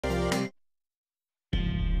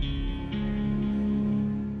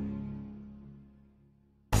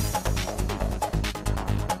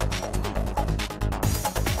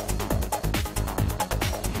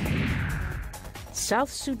South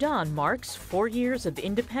Sudan marks 4 years of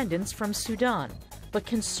independence from Sudan, but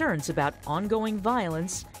concerns about ongoing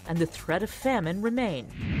violence and the threat of famine remain.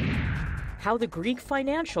 How the Greek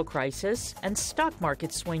financial crisis and stock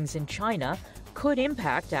market swings in China could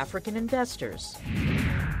impact African investors.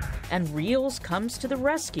 And Reels comes to the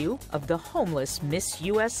rescue of the homeless Miss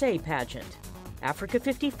USA pageant. Africa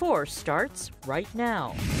 54 starts right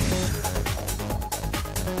now.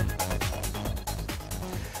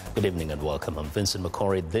 Good evening and welcome. I'm Vincent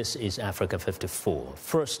Makori. This is Africa 54.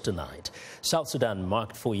 First tonight, South Sudan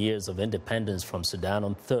marked 4 years of independence from Sudan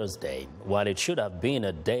on Thursday. While it should have been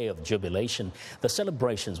a day of jubilation, the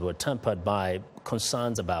celebrations were tempered by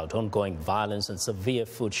concerns about ongoing violence and severe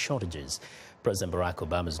food shortages. President Barack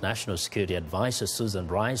Obama's National Security Advisor Susan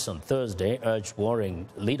Rice on Thursday urged warring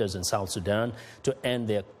leaders in South Sudan to end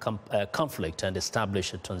their conflict and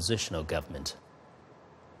establish a transitional government.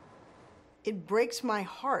 It breaks my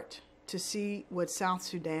heart to see what South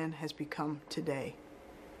Sudan has become today.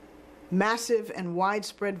 Massive and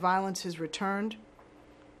widespread violence has returned.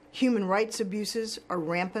 Human rights abuses are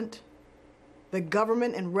rampant. The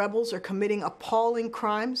government and rebels are committing appalling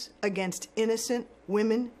crimes against innocent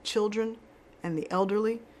women, children, and the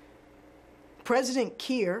elderly. President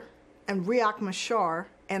Kiir and Riek Machar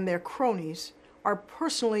and their cronies are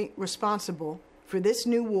personally responsible for this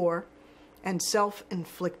new war and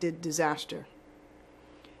self-inflicted disaster.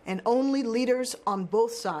 And only leaders on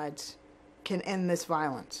both sides can end this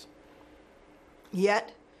violence.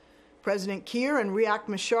 Yet, President Kiir and Riek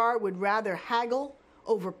Machar would rather haggle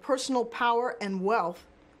over personal power and wealth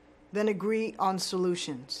than agree on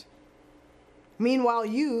solutions. Meanwhile,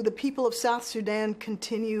 you, the people of South Sudan,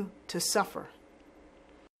 continue to suffer.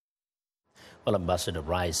 Well, Ambassador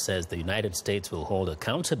Rice says the United States will hold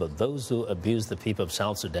accountable those who abuse the people of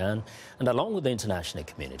South Sudan and, along with the international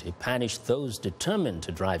community, punish those determined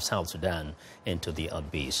to drive South Sudan into the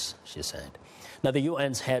abyss, she said. Now, the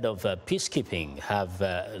UN's head of peacekeeping,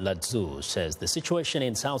 Latzu, says the situation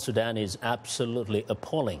in South Sudan is absolutely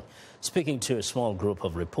appalling. Speaking to a small group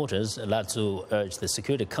of reporters, Latzu urged the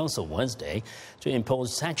Security Council Wednesday to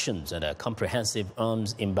impose sanctions and a comprehensive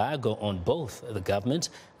arms embargo on both the government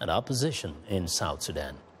and opposition in South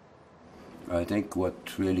Sudan. I think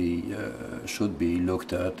what really should be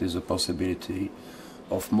looked at is a possibility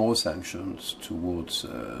of more sanctions towards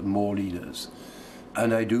more leaders.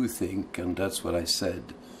 And I do think, and that's what I said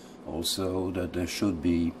also, that there should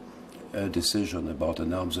be a decision about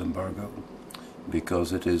an arms embargo,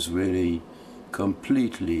 because it is really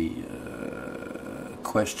completely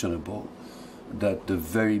questionable that the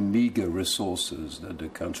very meager resources that the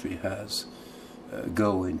country has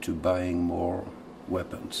go into buying more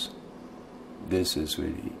weapons. This is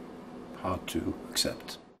really hard to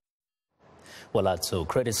accept. Well, Latzu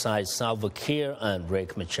criticized Salva Kiir and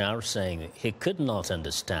Riek Machar, saying he could not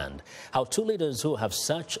understand how two leaders who have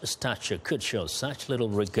such stature could show such little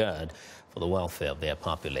regard for the welfare of their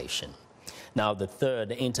population. Now, the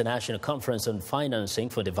third International Conference on Financing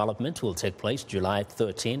for Development will take place July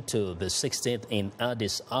 13th to the 16th in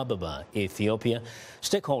Addis Ababa, Ethiopia.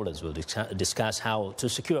 Stakeholders will discuss how to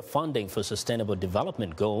secure funding for sustainable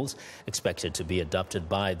development goals expected to be adopted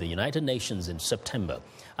by the United Nations in September.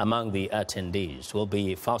 Among the attendees will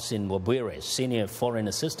be Faustin Wabwire, Senior Foreign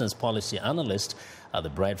Assistance Policy Analyst at the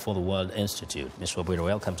Bread for the World Institute. Ms. Wabwire,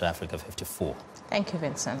 welcome to Africa 54. Thank you,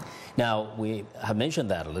 Vincent. Now, we have mentioned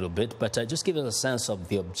that a little bit, but just give us a sense of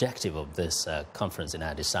the objective of this conference in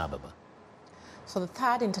Addis Ababa. So the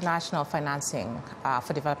third International Financing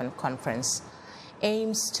for Development Conference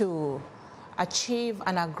aims to achieve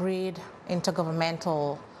an agreed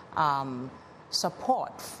intergovernmental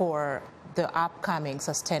support for the upcoming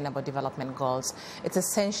Sustainable Development Goals. It's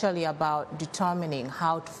essentially about determining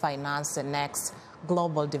how to finance the next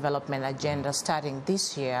global development agenda starting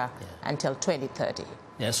this year until 2030.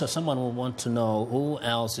 Yeah, so someone will want to know who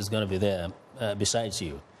else is going to be there besides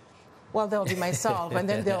you. Well, there will be myself, and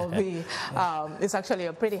then there will be, it's actually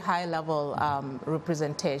a pretty high-level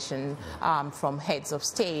representation from heads of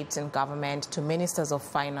states and government to ministers of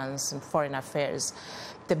finance and foreign affairs.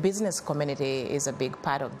 The business community is a big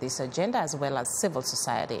part of this agenda, as well as civil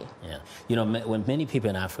society. Yeah, you know, when many people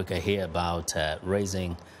in Africa hear about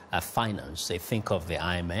raising finance, they think of the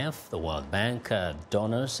IMF, the World Bank,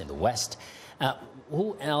 donors in the West.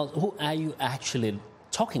 Who are you actually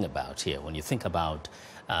talking about here when you think about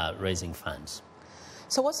raising funds?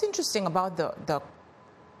 So what's interesting about the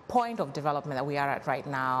point of development that we are at right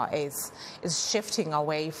now is shifting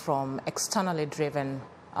away from externally driven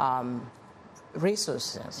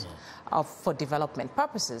resources for development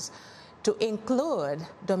purposes to include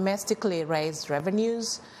domestically raised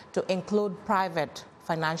revenues, to include private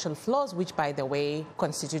financial flows, which, by the way,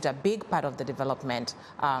 constitute a big part of the development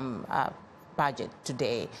budget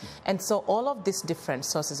today. And so all of these different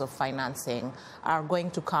sources of financing are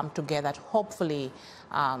going to come together to hopefully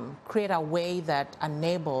create a way that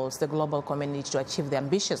enables the global community to achieve the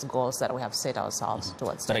ambitious goals that we have set ourselves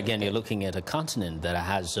towards. But again, you're looking at a continent that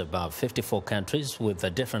has about 54 countries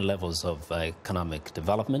with different levels of economic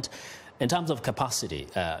development. In terms of capacity,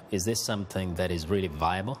 is this something that is really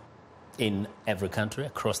viable in every country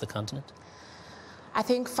across the continent? I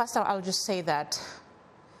think first I'll just say that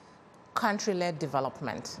country-led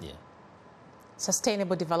development,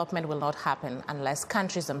 sustainable development will not happen unless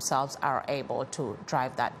countries themselves are able to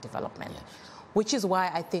drive that development, which is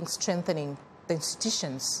why I think strengthening the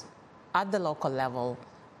institutions at the local level,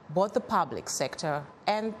 both the public sector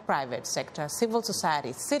and private sector, civil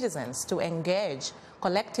society, citizens, to engage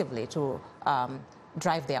collectively to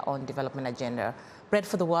drive their own development agenda. Bread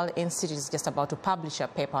for the World Institute is just about to publish a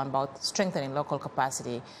paper about strengthening local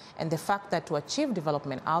capacity, and the fact that to achieve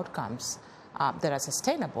development outcomes that are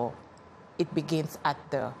sustainable, it begins at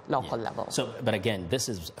the local level. So, but again, this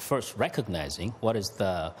is first recognizing what is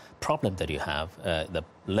the problem that you have, the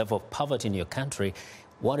level of poverty in your country.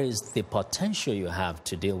 What is the potential you have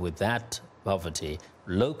to deal with that poverty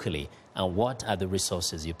locally, and what are the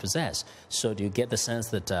resources you possess? So do you get the sense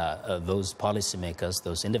that those policymakers,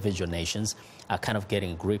 those individual nations, are kind of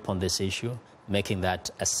getting a grip on this issue, making that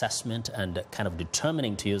assessment and kind of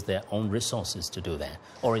determining to use their own resources to do that?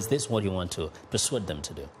 Or is this what you want to persuade them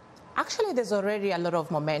to do? Actually, there's already a lot of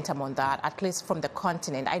momentum on that, at least from the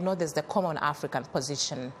continent. I know there's the Common African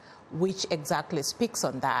Position, which exactly speaks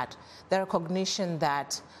on that. The recognition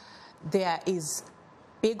that there is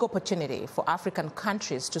big opportunity for African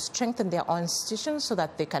countries to strengthen their own institutions so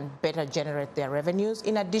that they can better generate their revenues,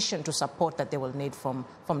 in addition to support that they will need from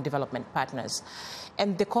development partners.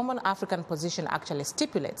 And the Common African Position actually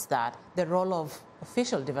stipulates that the role of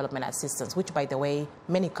official development assistance, which, by the way,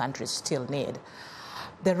 many countries still need,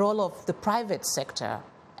 the role of the private sector,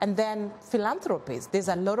 and then philanthropies. There's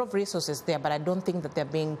a lot of resources there, but I don't think that they're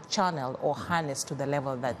being channeled or harnessed to the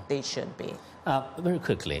level that they should be. Very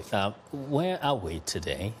quickly, where are we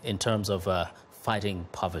today in terms of fighting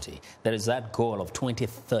poverty? There is that goal of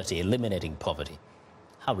 2030, eliminating poverty.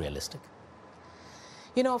 How realistic?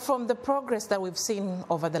 You know, from the progress that we've seen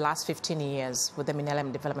over the last 15 years with the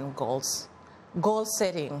Millennium Development Goals, goal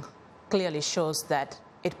setting clearly shows that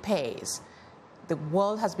it pays. The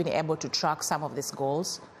world has been able to track some of these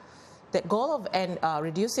goals. The goal of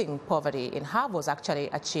reducing poverty in half was actually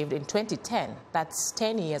achieved in 2010. That's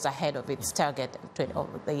 10 years ahead of its target of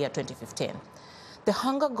the year 2015. The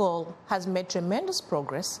hunger goal has made tremendous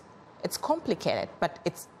progress. It's complicated, but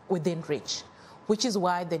it's within reach, which is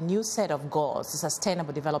why the new set of goals, the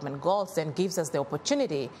Sustainable Development Goals, then gives us the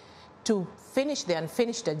opportunity to finish the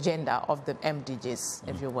unfinished agenda of the MDGs,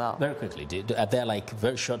 if you will. Very quickly, are there like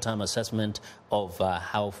very short-term assessment of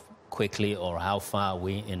how quickly or how far are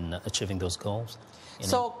we in achieving those goals?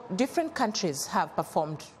 So different countries have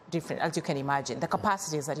performed different, as you can imagine. The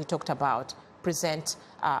capacities that you talked about present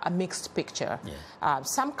a mixed picture.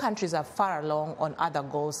 Some countries are far along on other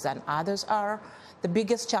goals than others are. The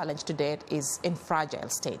biggest challenge to date is in fragile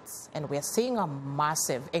states, and we're seeing a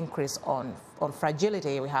massive increase on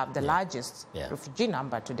fragility. We have the largest refugee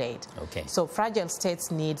number to date. So fragile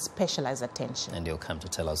states need specialized attention. And you'll come to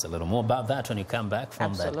tell us a little more about that when you come back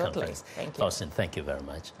from that conference. Thank you. Faustin, thank you very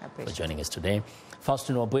much for joining us today.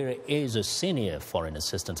 Faustin Obiri is a senior foreign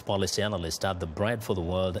assistant policy analyst at the Bread for the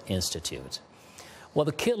World Institute. Well,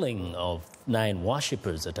 the killing of 9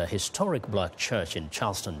 worshippers at a historic black church in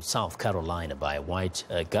Charleston, South Carolina by a white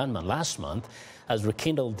gunman last month has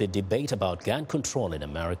rekindled the debate about gun control in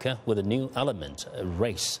America with a new element,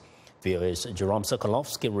 race. VOA's Jerome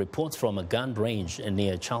Sokolovsky reports from a gun range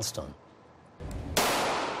near Charleston.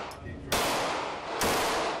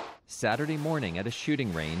 Saturday morning at a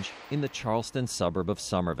shooting range in the Charleston suburb of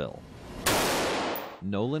Somerville.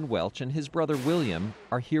 Nolan Welch and his brother William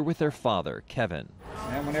are here with their father, Kevin.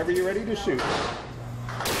 And whenever you're ready to shoot.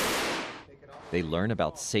 They learn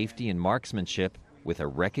about safety and marksmanship with a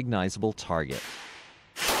recognizable target.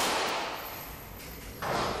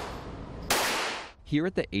 Here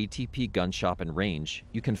at the ATP gun shop and range,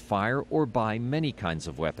 you can fire or buy many kinds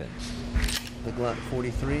of weapons. The Glock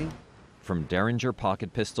 43. From Derringer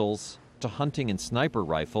pocket pistols to hunting and sniper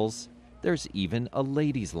rifles, there's even a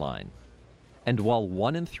ladies' line. And while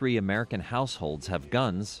 1 in 3 American households have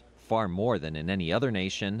guns, far more than in any other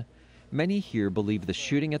nation, many here believe the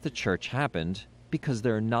shooting at the church happened because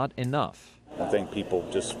there are not enough. I think people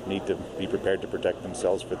just need to be prepared to protect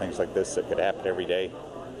themselves for things like this that could happen every day.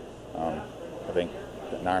 I think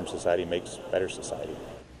An armed society makes better society.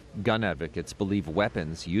 Gun advocates believe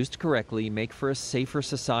weapons used correctly make for a safer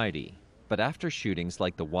society. But after shootings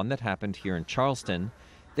like the one that happened here in Charleston,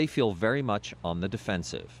 they feel very much on the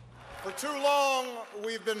defensive. For too long,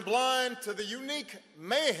 we've been blind to the unique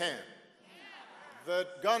mayhem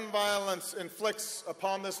that gun violence inflicts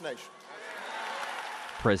upon this nation.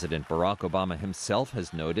 President Barack Obama himself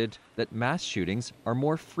has noted that mass shootings are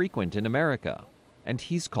more frequent in America, and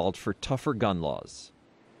he's called for tougher gun laws.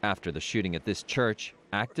 After the shooting at this church,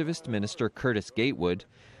 activist minister Curtis Gatewood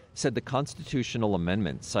said the constitutional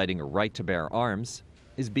amendment citing a right to bear arms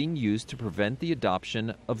is being used to prevent the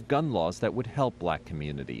adoption of gun laws that would help black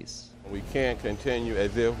communities. We can't continue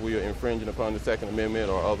as if we are infringing upon the Second Amendment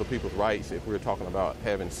or other people's rights if we're talking about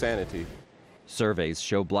having sanity. Surveys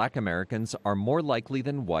show black Americans are more likely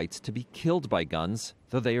than whites to be killed by guns,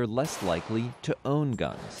 though they are less likely to own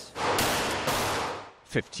guns.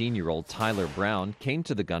 15-year-old Tyler Brown came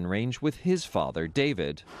to the gun range with his father,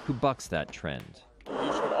 David, who bucks that trend.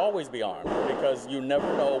 You should always be armed because you never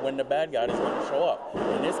know when the bad guy is going to show up.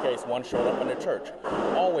 In this case, one showed up in the church.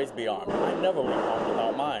 Always be armed. I never leave home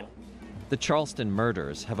without mine. The Charleston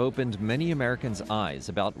murders have opened many Americans' eyes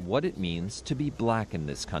about what it means to be black in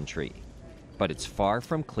this country. But it's far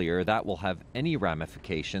from clear that will have any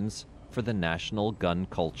ramifications for the national gun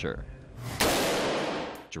culture.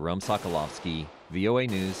 Jerome Sokolowski, VOA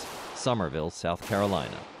News, Somerville, South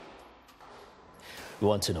Carolina. We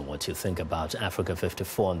want to know what you think about Africa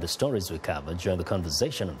 54 and the stories we covered. Join the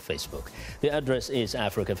conversation on Facebook. The address is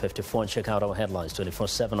Africa 54 and check out our headlines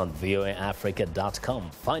 24/7 on voaafrica.com.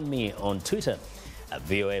 Find me on Twitter at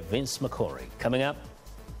VOA Vince Makori. Coming up,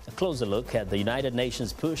 a closer look at the United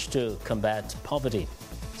Nations push to combat poverty.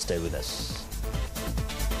 Stay with us.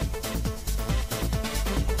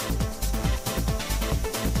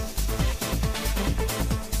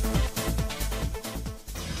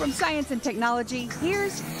 From science and technology,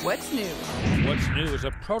 here's What's New. What's New is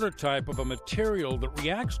a prototype of a material that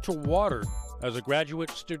reacts to water. As a graduate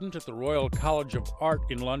student at the Royal College of Art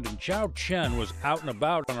in London, Chao Chen was out and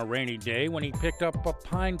about on a rainy day when he picked up a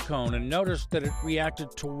pine cone and noticed that it reacted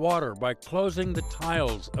to water by closing the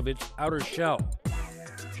tiles of its outer shell.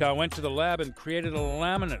 Chao went to the lab and created a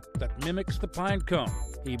laminate that mimics the pine cone.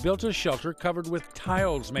 He built a shelter covered with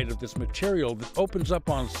tiles made of this material that opens up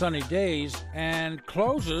on sunny days and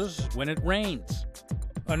closes when it rains.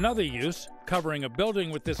 Another use, covering a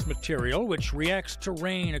building with this material which reacts to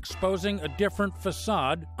rain, exposing a different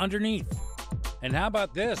facade underneath. And how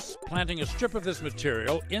about this? Planting a strip of this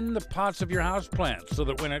material in the pots of your houseplant so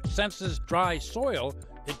that when it senses dry soil,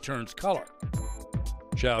 it turns color.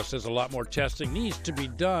 Chao says a lot more testing needs to be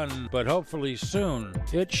done, but hopefully soon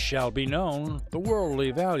it shall be known the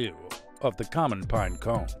worldly value of the common pine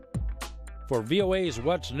cone. For VOA's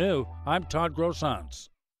What's New, I'm Todd Grossans.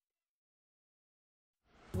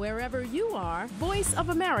 Wherever you are, Voice of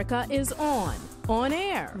America is on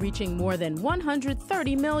air, reaching more than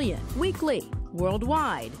 130 million weekly,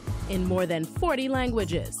 worldwide, in more than 40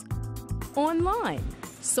 languages. Online,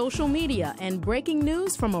 social media, and breaking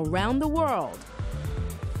news from around the world.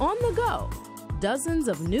 On the go, dozens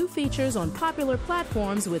of new features on popular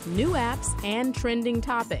platforms with new apps and trending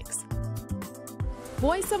topics.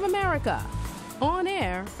 Voice of America, on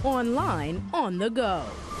air, online, on the go.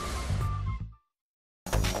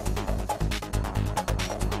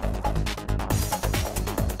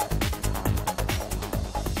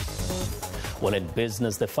 Well, in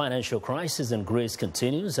business, the financial crisis in Greece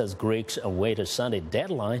continues as Greeks await a Sunday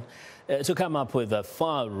deadline to come up with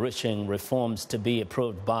far-reaching reforms to be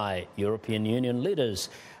approved by European Union leaders.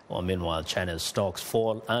 Well, meanwhile, China's stocks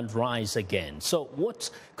fall and rise again. So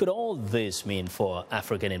what could all this mean for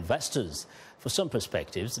African investors? For some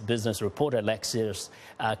perspectives, business reporter Alexios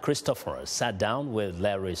Christoforos sat down with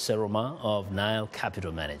Larry Seroma of Nile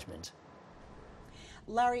Capital Management.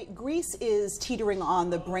 Larry, Greece is teetering on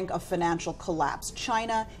the brink of financial collapse.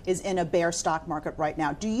 China is in a bear stock market right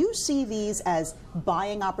now. Do you see these as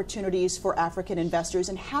buying opportunities for African investors,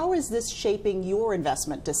 and how is this shaping your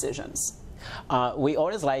investment decisions? We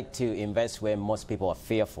always like to invest where most people are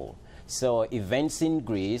fearful. So events in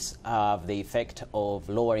Greece have the effect of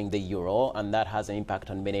lowering the euro, and that has an impact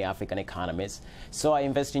on many African economies. So I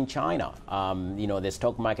invest in China. The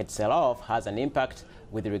stock market sell-off has an impact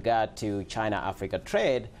with regard to China-Africa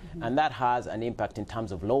trade, and that has an impact in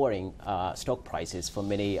terms of lowering stock prices for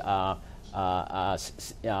many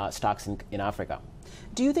stocks in Africa.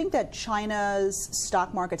 Do you think that China's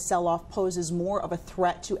stock market sell-off poses more of a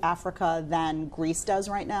threat to Africa than Greece does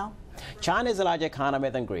right now? China is a larger economy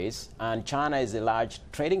than Greece, and China is a large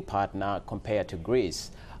trading partner compared to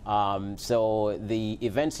Greece. So the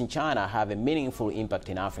events in China have a meaningful impact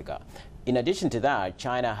in Africa. In addition to that,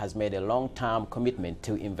 China has made a long-term commitment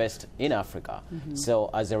to invest in Africa.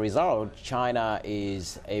 So as a result, China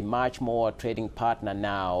is a much more trading partner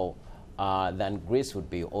now than Greece would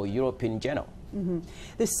be, or Europe in general.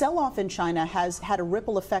 The sell-off in China has had a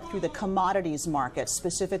ripple effect through the commodities market,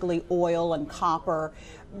 specifically oil and copper.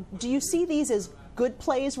 Do you see these as good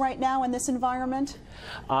plays right now in this environment?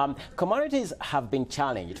 Commodities have been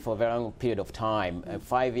challenged for a very long period of time.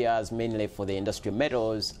 5 years mainly for the industrial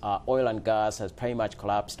metals. Oil and gas has pretty much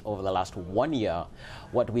collapsed over the last 1 year.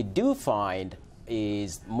 What we do find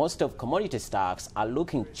is most of commodity stocks are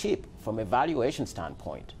looking cheap from a valuation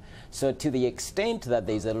standpoint. So to the extent that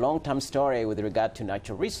there's a long-term story with regard to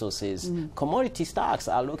natural resources, commodity stocks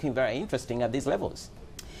are looking very interesting at these levels.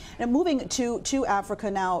 Now, moving to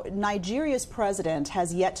Africa now, Nigeria's president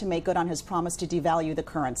has yet to make good on his promise to devalue the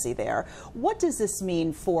currency there. What does this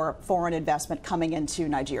mean for foreign investment coming into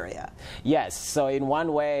Nigeria? Yes, so in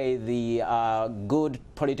one way, the good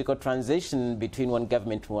political transition between one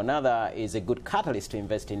government to another is a good catalyst to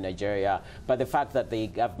invest in Nigeria. But the fact that the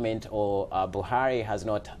government or Buhari has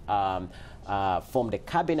not formed a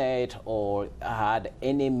cabinet or had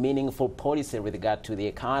any meaningful policy with regard to the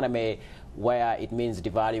economy, where it means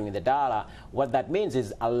devaluing the dollar, what that means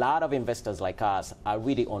is a lot of investors like us are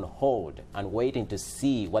really on hold and waiting to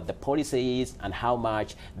see what the policy is and how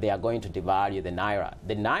much they are going to devalue the naira.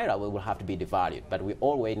 The naira will have to be devalued, but we're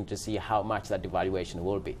all waiting to see how much that devaluation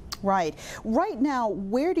will be. Right. Right now,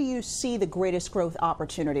 where do you see the greatest growth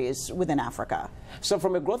opportunities within Africa? So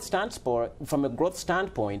from a growth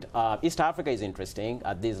standpoint, East Africa is interesting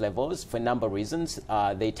at these levels for a number of reasons.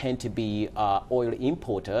 They tend to be oil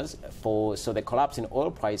importers, so the collapse in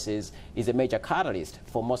oil prices is a major catalyst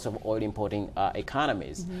for most of oil importing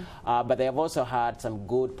economies. But they have also had some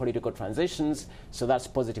good political transitions, so that's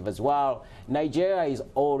positive as well. Nigeria is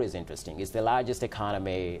always interesting. It's the largest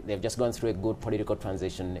economy. They've just gone through a good political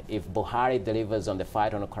transition. If Buhari delivers on the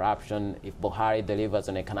fight on corruption, if Buhari delivers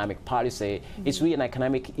on economic policy, it's really an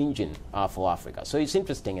economic engine for Africa. So it's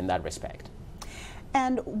interesting in that respect.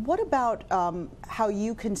 And what about how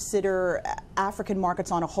you consider African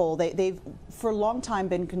markets on a whole? They've for a long time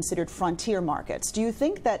been considered frontier markets. Do you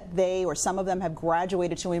think that they or some of them have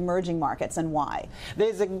graduated to emerging markets, and why?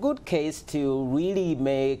 There's a good case to really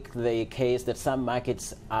make the case that some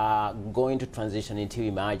markets are going to transition into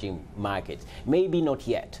emerging markets. Maybe not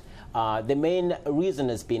yet. The main reason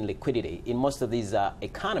has been liquidity. In most of these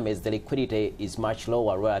economies, the liquidity is much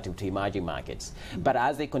lower relative to emerging markets. But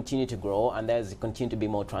as they continue to grow and as they continue to be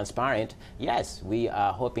more transparent, yes, we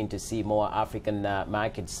are hoping to see more African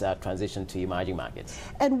markets transition to emerging markets.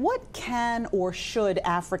 And what can or should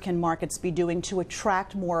African markets be doing to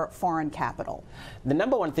attract more foreign capital? The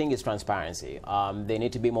number one thing is transparency. They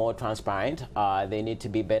need to be more transparent. They need to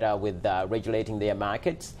be better with regulating their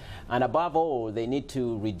markets. And above all, they need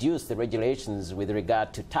to reduce the regulations with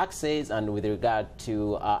regard to taxes and with regard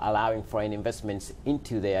to allowing foreign investments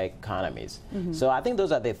into their economies. So I think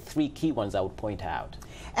those are the three key ones I would point out.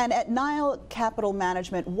 And at Nile Capital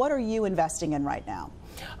Management, what are you investing in right now?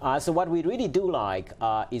 So what we really do like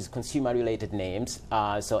is consumer-related names.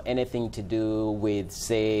 So anything to do with,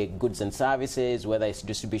 say, goods and services, whether it's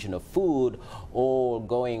distribution of food or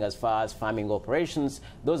going as far as farming operations,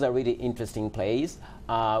 those are really interesting plays.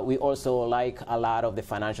 We also like a lot of the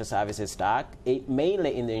financial services stock,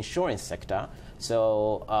 mainly in the insurance sector.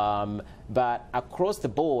 So, but across the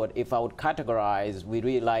board, if I would categorize, we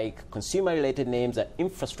really like consumer-related names and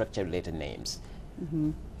infrastructure-related names.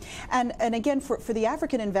 And again, for the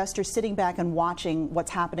African investor sitting back and watching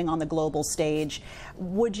what's happening on the global stage,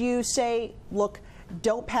 would you say, look,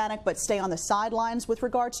 don't panic, but stay on the sidelines with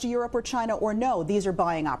regards to Europe or China, or no, these are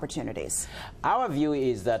buying opportunities? Our view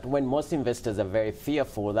is that when most investors are very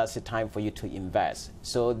fearful, that's the time for you to invest.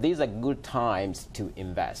 So these are good times to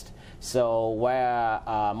invest. So where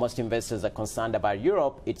most investors are concerned about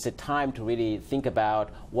Europe, it's a time to really think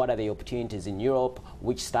about what are the opportunities in Europe,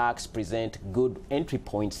 which stocks present good entry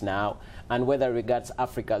points now, and whether it regards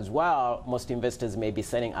Africa as well, most investors may be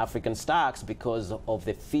selling African stocks because of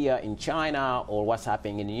the fear in China or what's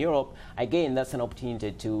happening in Europe. Again, that's an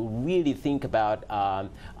opportunity to really think about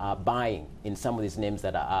buying in some of these names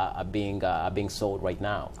that are being sold right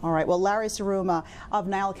now. All right. Well, Larry Saruma of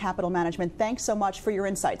Nile Capital Management, thanks so much for your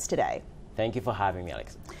insights today. Thank you for having me,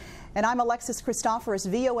 Alex. And I'm Alexis Christoforous,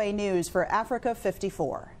 VOA News for Africa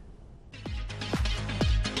 54.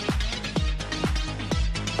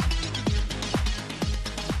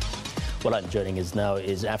 Well, joining us now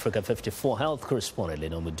is Africa 54 health correspondent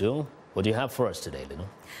Lino Mudu. What do you have for us today, Lino?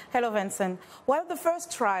 Hello, Vincent. While the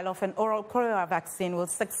first trial of an oral cholera vaccine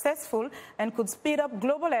was successful and could speed up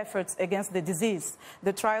global efforts against the disease,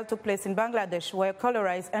 the trial took place in Bangladesh, where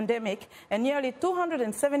cholera is endemic, and nearly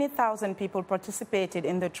 270,000 people participated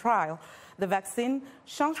in the trial. The vaccine,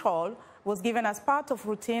 Shanghol, was given as part of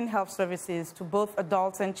routine health services to both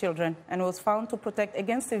adults and children and was found to protect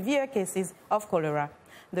against severe cases of cholera.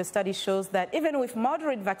 The study shows that even with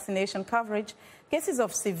moderate vaccination coverage, cases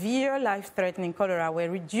of severe life-threatening cholera were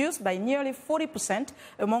reduced by nearly 40%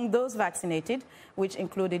 among those vaccinated, which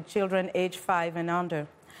included children aged 5 and under.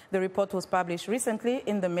 The report was published recently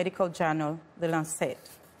in the medical journal, The Lancet.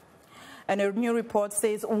 And a new report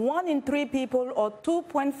says 1 in 3 people, or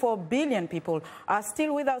 2.4 billion people, are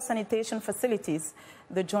still without sanitation facilities.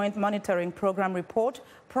 The Joint Monitoring Program report,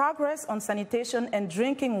 Progress on Sanitation and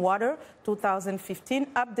Drinking Water 2015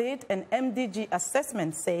 Update and MDG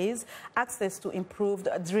Assessment, says access to improved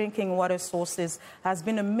drinking water sources has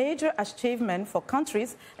been a major achievement for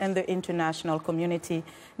countries and the international community.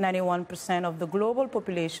 91% of the global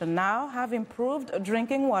population now have improved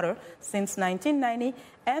drinking water since 1990,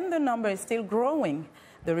 and the number is still growing.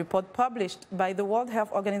 The report published by the World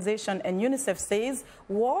Health Organization and UNICEF says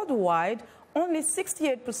worldwide, only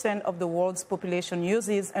 68% of the world's population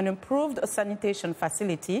uses an improved sanitation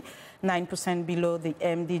facility, 9% below the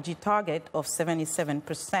MDG target of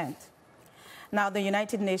 77%. Now, the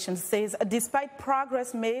United Nations says despite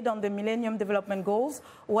progress made on the Millennium Development Goals,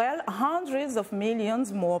 well, hundreds of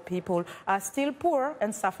millions more people are still poor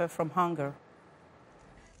and suffer from hunger.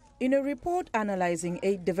 In a report analyzing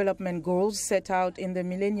 8 development goals set out in the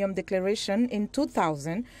Millennium Declaration in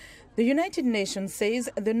 2000, the United Nations says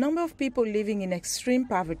the number of people living in extreme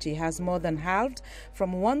poverty has more than halved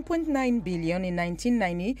from 1.9 billion in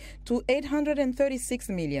 1990 to 836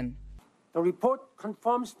 million. The report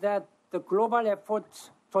confirms that the global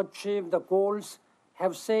efforts to achieve the goals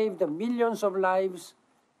have saved millions of lives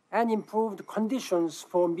and improved conditions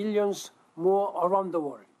for millions more around the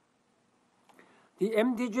world. The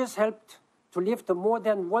MDGs helped to lift more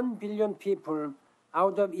than 1 billion people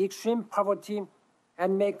out of extreme poverty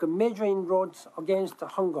and make major inroads against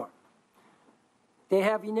hunger. They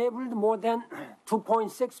have enabled more than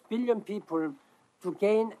 2.6 billion people to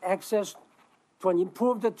gain access to an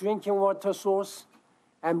improved drinking water source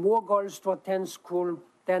and more girls to attend school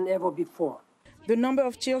than ever before. The number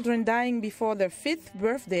of children dying before their 5th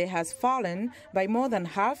birthday has fallen by more than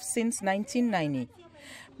half since 1990.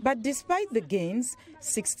 But despite the gains,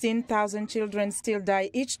 16,000 children still die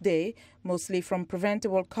each day, mostly from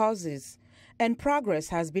preventable causes. And progress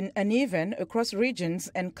has been uneven across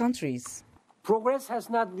regions and countries. Progress has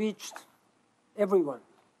not reached everyone.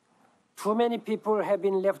 Too many people have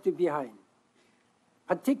been left behind,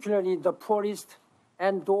 particularly the poorest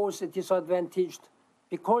and those disadvantaged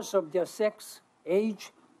because of their sex,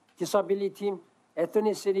 age, disability,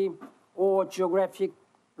 ethnicity, or geographic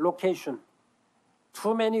location.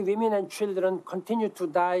 Too many women and children continue to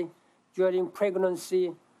die during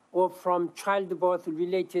pregnancy or from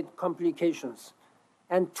childbirth-related complications.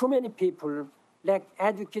 And too many people lack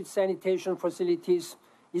adequate sanitation facilities,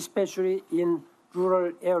 especially in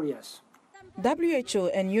rural areas. WHO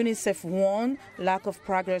and UNICEF warn lack of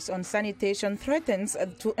progress on sanitation threatens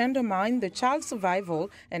to undermine the child's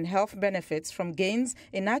survival and health benefits from gains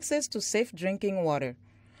in access to safe drinking water.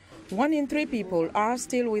 1 in 3 people are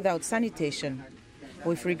still without sanitation.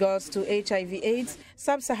 With regards to HIV/AIDS,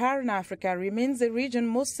 sub-Saharan Africa remains the region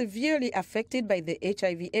most severely affected by the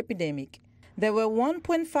HIV epidemic. There were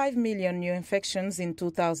 1.5 million new infections in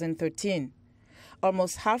 2013.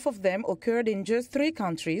 Almost half of them occurred in just 3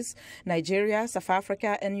 countries, Nigeria, South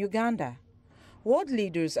Africa, and Uganda. World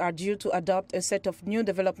leaders are due to adopt a set of new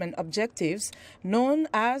development objectives known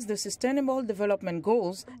as the Sustainable Development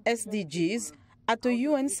Goals, SDGs, at the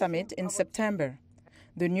UN summit in September.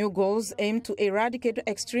 The new goals aim to eradicate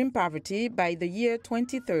extreme poverty by the year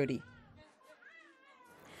 2030.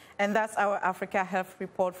 And that's our Africa Health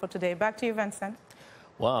Report for today. Back to you, Vincent.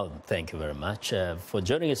 Well, thank you very much for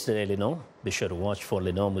joining us today, Lino. Be sure to watch for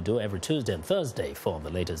Lino Mudu every Tuesday and Thursday for the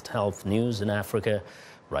latest health news in Africa,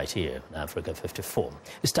 right here on Africa 54.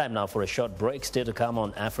 It's time now for a short break. Still to come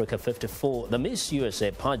on Africa 54. The Miss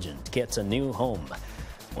USA pageant gets a new home.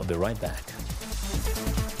 We'll be right back.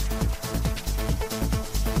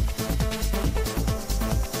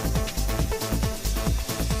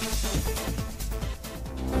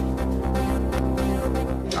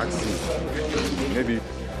 Maybe.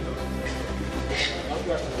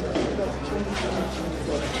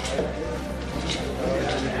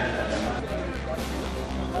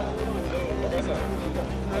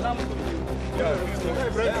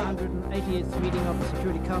 Yeah. 88th meeting of the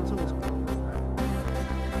Security Council was...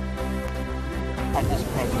 At this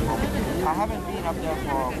present moment, I haven't been up there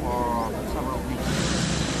for several weeks.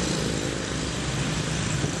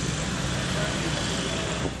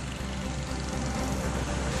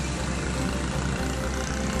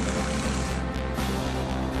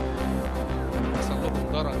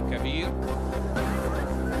 كبير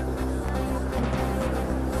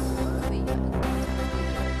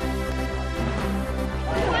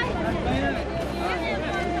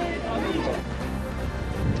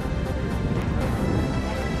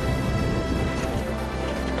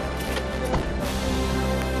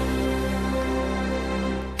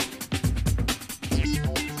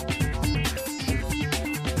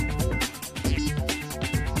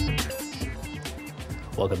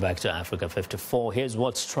Welcome back to Africa 54. Here's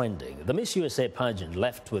what's trending. The Miss USA pageant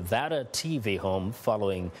left without a TV home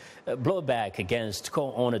following blowback against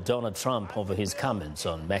co-owner Donald Trump over his comments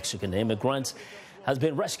on Mexican immigrants has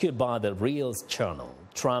been rescued by the Real Channel.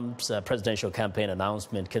 Trump's presidential campaign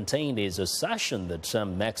announcement contained his assertion that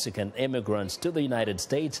some Mexican immigrants to the United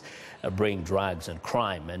States bring drugs and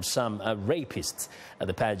crime, and some are rapists.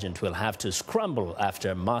 The pageant will have to scramble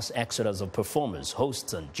after mass exodus of performers,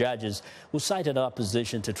 hosts and judges who cited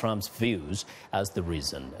opposition to Trump's views as the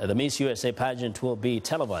reason. The Miss USA pageant will be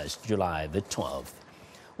televised July the 12th.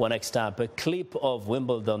 Well, next up, a clip of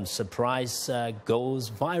Wimbledon surprise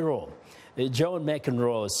goes viral. John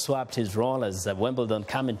McEnroe swapped his role as a Wimbledon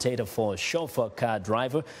commentator for chauffeur car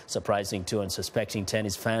driver, surprising to unsuspecting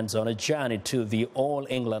tennis fans on a journey to the All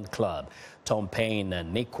England club. Tom Paine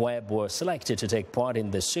and Nick Webb were selected to take part in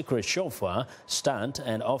the secret chauffeur stunt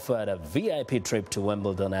and offered a VIP trip to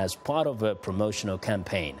Wimbledon as part of a promotional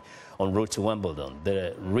campaign. En route to Wimbledon,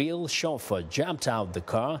 the real chauffeur jumped out the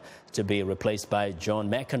car to be replaced by John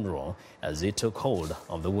McEnroe as he took hold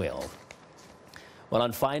of the wheel. Well,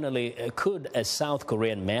 and finally, could a South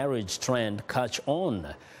Korean marriage trend catch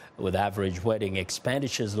on? With average wedding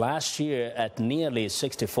expenditures last year at nearly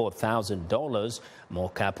 $64,000, more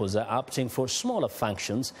couples are opting for smaller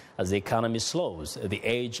functions as the economy slows, the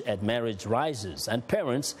age at marriage rises, and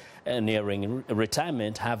parents nearing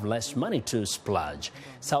retirement have less money to splurge.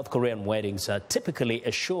 South Korean weddings are typically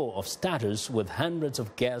a show of status with hundreds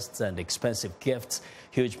of guests and expensive gifts.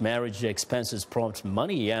 Huge marriage expenses prompt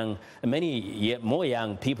many more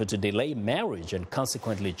young people to delay marriage and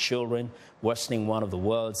consequently children, worsening one of the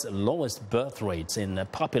world's lowest birth rates in a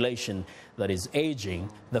population that is aging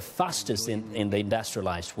the fastest in the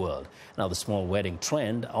industrialized world. Now, the small wedding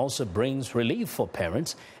trend also brings relief for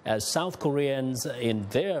parents, as South Koreans in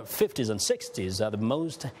their 50s and 60s are the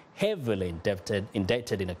most heavily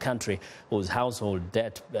indebted in a country whose household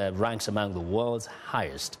debt ranks among the world's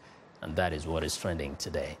highest. And that is what is trending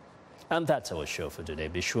today. And that's our show for today.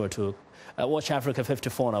 Be sure to watch Africa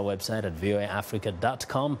 54 on our website at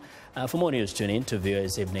voaafrica.com. For more news, tune in to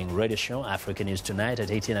VOA's evening radio show, Africa News Tonight at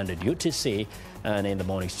 1800 UTC. And in the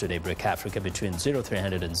mornings today, Break Africa between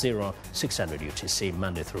 0300 and 0600 UTC,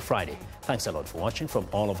 Monday through Friday. Thanks a lot for watching. From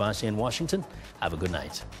all of us in Washington, have a good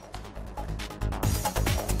night.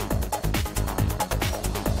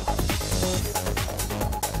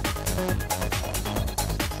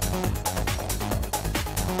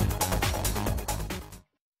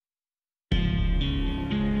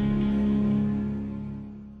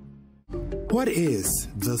 What is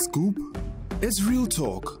The Scoop? It's real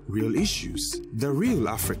talk, real issues, the real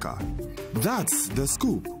Africa. That's The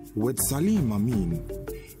Scoop with Salim Amin.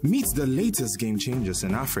 Meet the latest game changers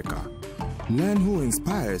in Africa. Learn who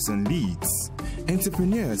inspires and leads,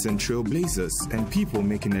 entrepreneurs and trailblazers, and people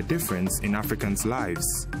making a difference in Africans'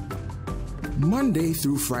 lives. Monday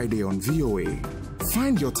through Friday on VOA.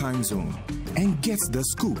 Find your time zone and get The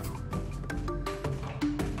Scoop.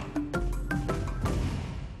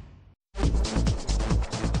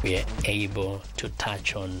 We are able to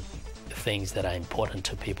touch on things that are important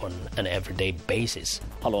to people on an everyday basis.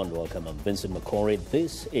 Hello and welcome. I'm Vincent Makori.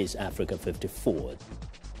 This is Africa 54.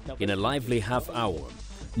 In a lively half hour,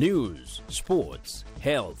 news, sports,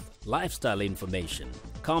 health, lifestyle information,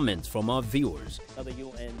 comments from our viewers.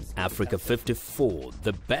 Africa 54,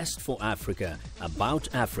 the best for Africa,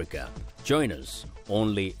 about Africa. Join us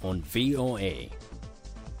only on VOA.